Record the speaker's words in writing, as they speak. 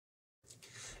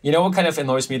You know what kind of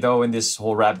annoys me though in this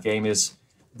whole rap game is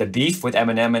the beef with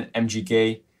Eminem and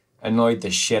MGK annoyed the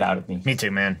shit out of me. Me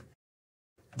too, man.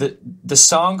 The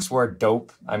songs were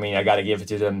dope. I mean, I gotta give it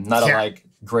to them. Not Yeah. alike,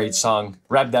 great song.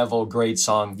 Rap Devil, great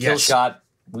song. Kill Yes. Shot,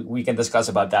 we can discuss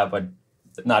about that, but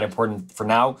not important for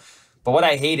now. But what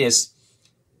I hate is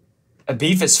a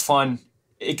beef is fun.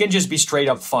 It can just be straight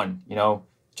up fun, you know,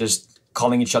 just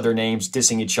calling each other names,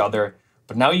 dissing each other.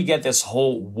 But now you get this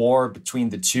whole war between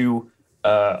the two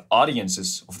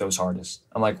audiences of those artists.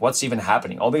 I'm like, what's even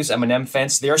happening? All these Eminem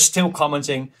fans, they are still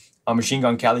commenting on Machine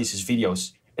Gun Kelly's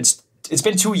videos. It's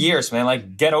been 2 years, man.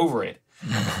 Like, get over it.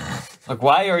 Like,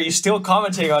 why are you still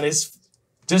commenting on his?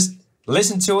 Just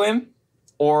listen to him,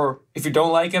 or if you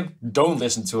don't like him, don't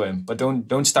listen to him. But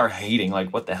don't start hating.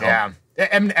 Like, what the hell? Yeah.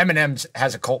 Eminem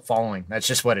has a cult following. That's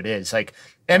just what it is. Like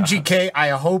MGK, I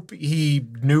hope he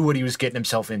knew what he was getting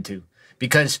himself into,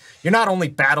 because you're not only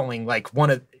battling like one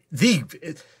of the,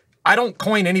 I don't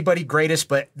coin anybody greatest,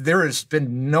 but there has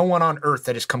been no one on earth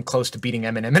that has come close to beating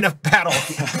Eminem in a battle.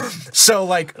 So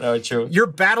like, No, true. you're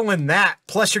battling that,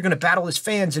 plus you're going to battle his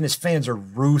fans, and his fans are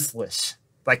ruthless.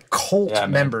 Like cult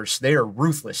members, they are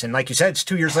ruthless. And like you said, it's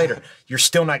 2 years later. You're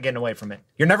still not getting away from it.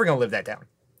 You're never going to live that down.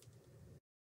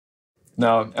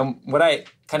 No, and what I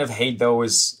kind of hate though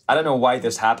is, I don't know why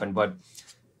this happened, but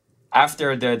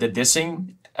after the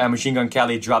dissing, Machine Gun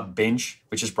Kelly dropped Binge,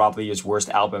 which is probably his worst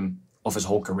album of his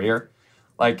whole career.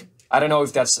 Like, I don't know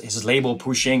if that's his label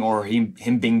pushing or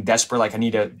him being desperate, like I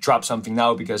need to drop something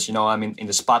now because, you know, I'm in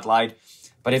the spotlight.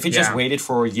 But if he just waited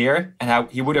for a year and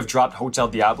he would have dropped Hotel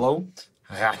Diablo,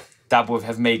 that would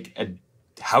have made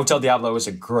Hotel Diablo is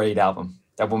a great album.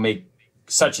 That will make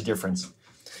such a difference.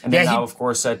 And then now, of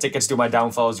course, Tickets to My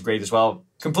Downfall is great as well.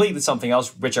 Completely something else,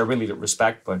 which I really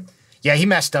respect. But yeah, he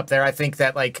messed up there. I think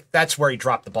that like that's where he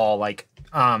dropped the ball. Like,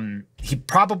 he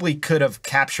probably could have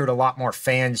captured a lot more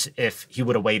fans if he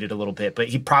would have waited a little bit. But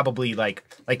he probably like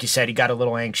you said, he got a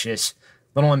little anxious,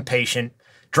 a little impatient.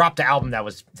 Dropped the album that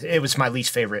was my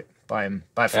least favorite by him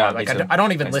by far. Yeah, like I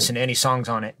don't even listen to any songs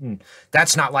on it, and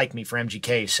that's not like me for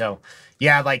MGK. So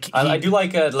yeah, like I do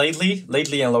like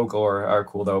lately and Local are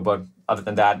cool though. But other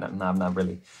than that, no, I'm not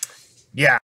really.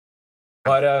 Yeah.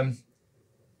 But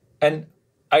and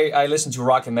I listen to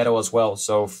rock and metal as well,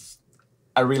 so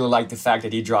I really like the fact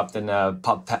that he dropped a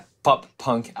pop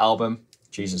punk album.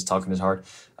 Jesus, talking is hard.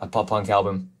 A pop punk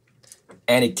album,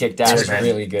 and it kicked ass.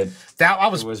 Really good. I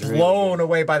was blown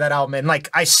away by that album, and like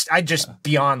I just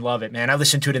beyond love it, man. I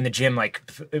listen to it in the gym like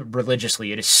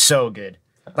religiously. It is so good.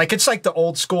 Like it's like the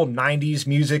old school '90s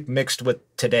music mixed with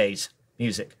today's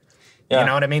music. Yeah. You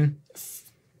know what I mean?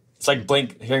 It's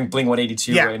like hearing Blink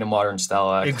 182 in a modern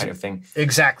style kind of thing.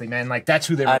 Exactly, man. Like that's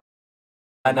who they were.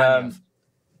 And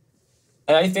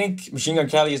I think Machine Gun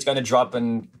Kelly is gonna drop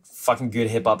a fucking good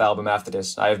hip hop album after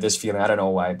this. I have this feeling. I don't know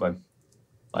why, but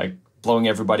like blowing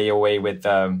everybody away with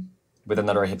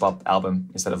another hip hop album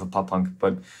instead of a pop punk.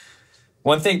 But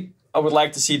one thing I would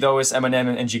like to see though is Eminem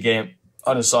and MGK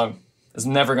on a song. It's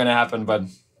never gonna happen, but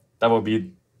that would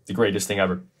be the greatest thing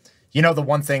ever. You know, the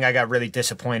one thing I got really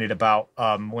disappointed about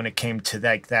when it came to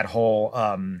that whole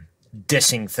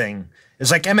dissing thing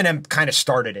is like Eminem kind of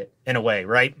started it in a way,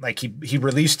 right? Like he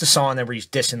released a song where he's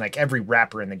dissing like every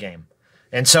rapper in the game.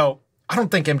 And so I don't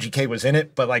think MGK was in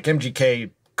it, but like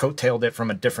MGK coattailed it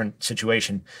from a different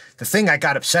situation. The thing I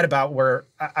got upset about where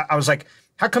I was like,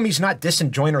 how come he's not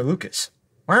dissing Joyner Lucas?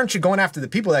 Why aren't you going after the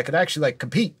people that could actually like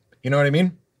compete? You know what I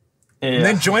mean? Yeah. And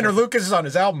then Joyner Lucas is on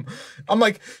his album. I'm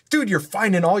like, dude, you're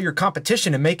finding all your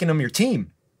competition and making them your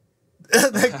team.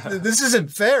 Like, this isn't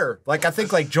fair. Like, I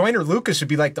think like Joyner Lucas would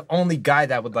be like the only guy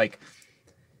that would like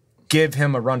give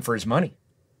him a run for his money.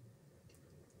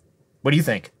 What do you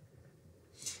think?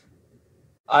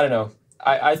 I don't know.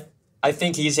 I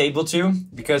think he's able to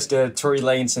because the Tory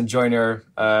Lanez and Joyner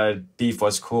beef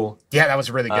was cool. Yeah, that was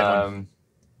a really good one.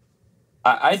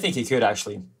 I think he could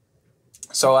actually.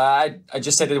 So I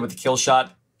just said it with the Kill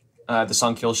Shot, the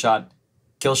song Kill Shot.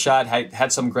 Kill Shot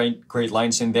had some great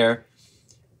lines in there,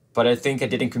 but I think I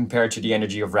didn't compare it to the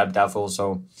energy of Rap Devil.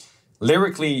 So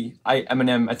lyrically, I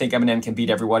think Eminem can beat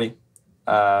everybody.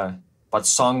 But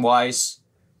song wise,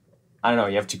 I don't know.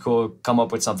 You have to come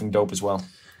up with something dope as well.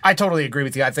 I totally agree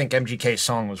with you. I think MGK's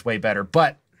song was way better,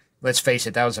 but let's face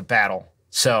it, that was a battle.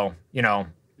 So, you know,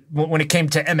 when it came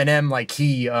to Eminem, like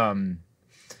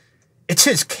it's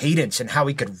his cadence and how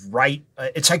he could write.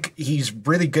 It's like he's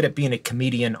really good at being a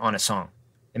comedian on a song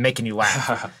and making you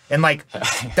laugh. And like,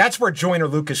 that's where Joyner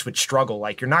Lucas would struggle.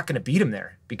 Like, you're not going to beat him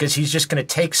there because he's just going to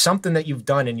take something that you've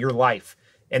done in your life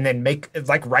and then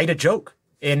write a joke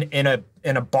in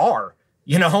a bar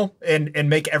you know, and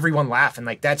make everyone laugh. And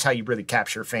like, that's how you really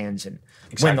capture fans and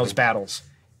win those battles.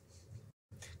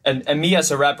 And me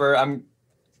as a rapper,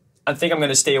 I think I'm going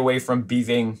to stay away from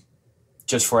beefing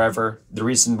just forever. The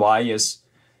reason why is,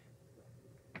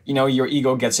 you know, your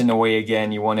ego gets in the way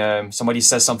again. You want to, somebody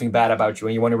says something bad about you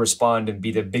and you want to respond and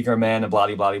be the bigger man and blah,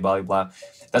 blah, blah, blah, blah.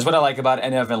 That's what I like about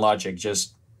NF and Logic.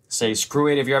 Just say, screw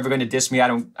it. If you're ever going to diss me, I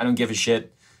don't give a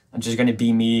shit. I'm just going to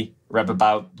be me, rap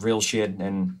about real shit.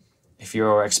 And if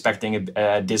you're expecting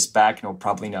a diss back, no,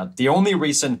 probably not. The only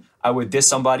reason I would diss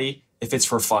somebody if it's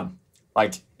for fun.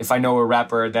 Like if I know a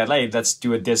rapper that, hey, let's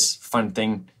do a diss fun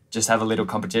thing, just have a little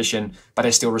competition, but I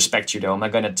still respect you though. I'm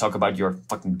not going to talk about your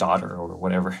fucking daughter or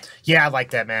whatever. Yeah, I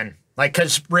like that, man. Like,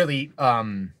 cause really,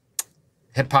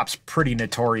 hip hop's pretty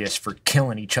notorious for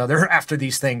killing each other after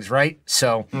these things, right?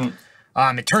 So,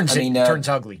 it turns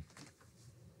ugly.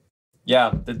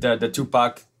 Yeah, the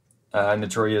Tupac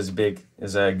Notorious Big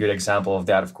is a good example of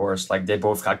that, of course. Like they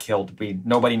both got killed.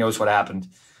 Nobody knows what happened.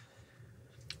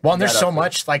 Well, and there's so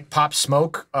much like Pop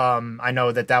Smoke. I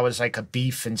know that was like a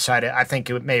beef inside it. I think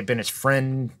it may have been his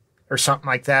friend or something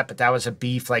like that, but that was a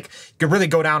beef. Like you could really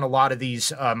go down a lot of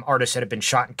these artists that have been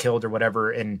shot and killed or whatever,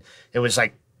 and it was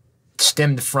like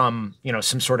stemmed from, you know,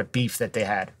 some sort of beef that they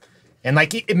had. And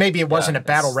like maybe it wasn't a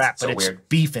battle rap, but it's weird.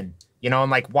 Beefing, you know, and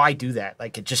like why do that?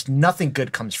 Like it just nothing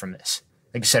good comes from this.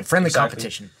 Like I said, friendly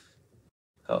competition.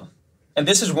 Oh. And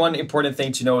this is one important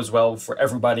thing to know as well for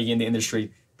everybody in the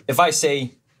industry. If I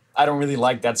say I don't really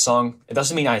like that song, it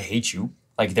doesn't mean I hate you.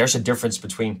 Like there's a difference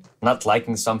between not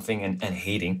liking something and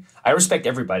hating. I respect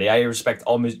everybody. I respect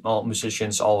all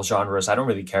musicians, all genres. I don't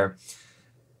really care.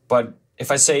 But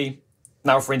if I say,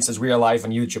 now for instance, we are live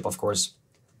on YouTube, of course,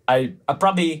 I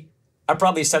probably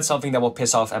said something that will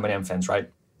piss off Eminem fans, right?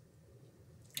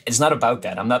 It's not about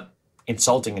that. I'm not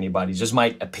insulting anybody. It's just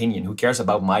my opinion. Who cares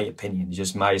about my opinion? It's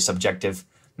just my subjective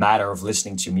matter of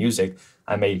listening to music.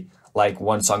 I may like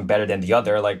one song better than the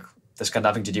other. Like this got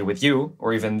nothing to do with you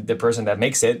or even the person that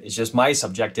makes it. It's just my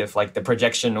subjective, like the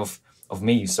projection of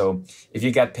me. So if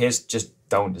you get pissed, just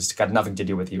don't. It's got nothing to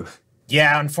do with you.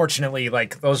 Yeah, unfortunately,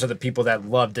 like those are the people that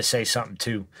love to say something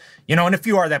too. You know, and if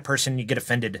you are that person, you get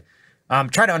offended.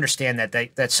 Try to understand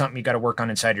that that's something you got to work on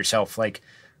inside yourself. Like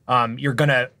you're going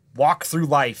to walk through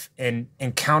life and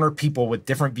encounter people with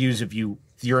different views of you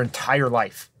your entire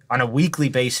life on a weekly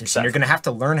basis. Exactly. And you're going to have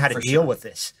to learn how to deal with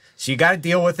this. So you got to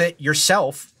deal with it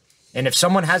yourself. And if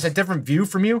someone has a different view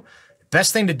from you, the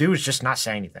best thing to do is just not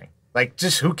say anything. Like,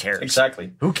 just who cares?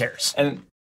 Exactly. Who cares? And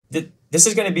this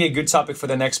is going to be a good topic for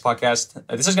the next podcast.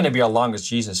 This is going to be our longest,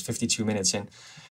 Jesus, 52 minutes in.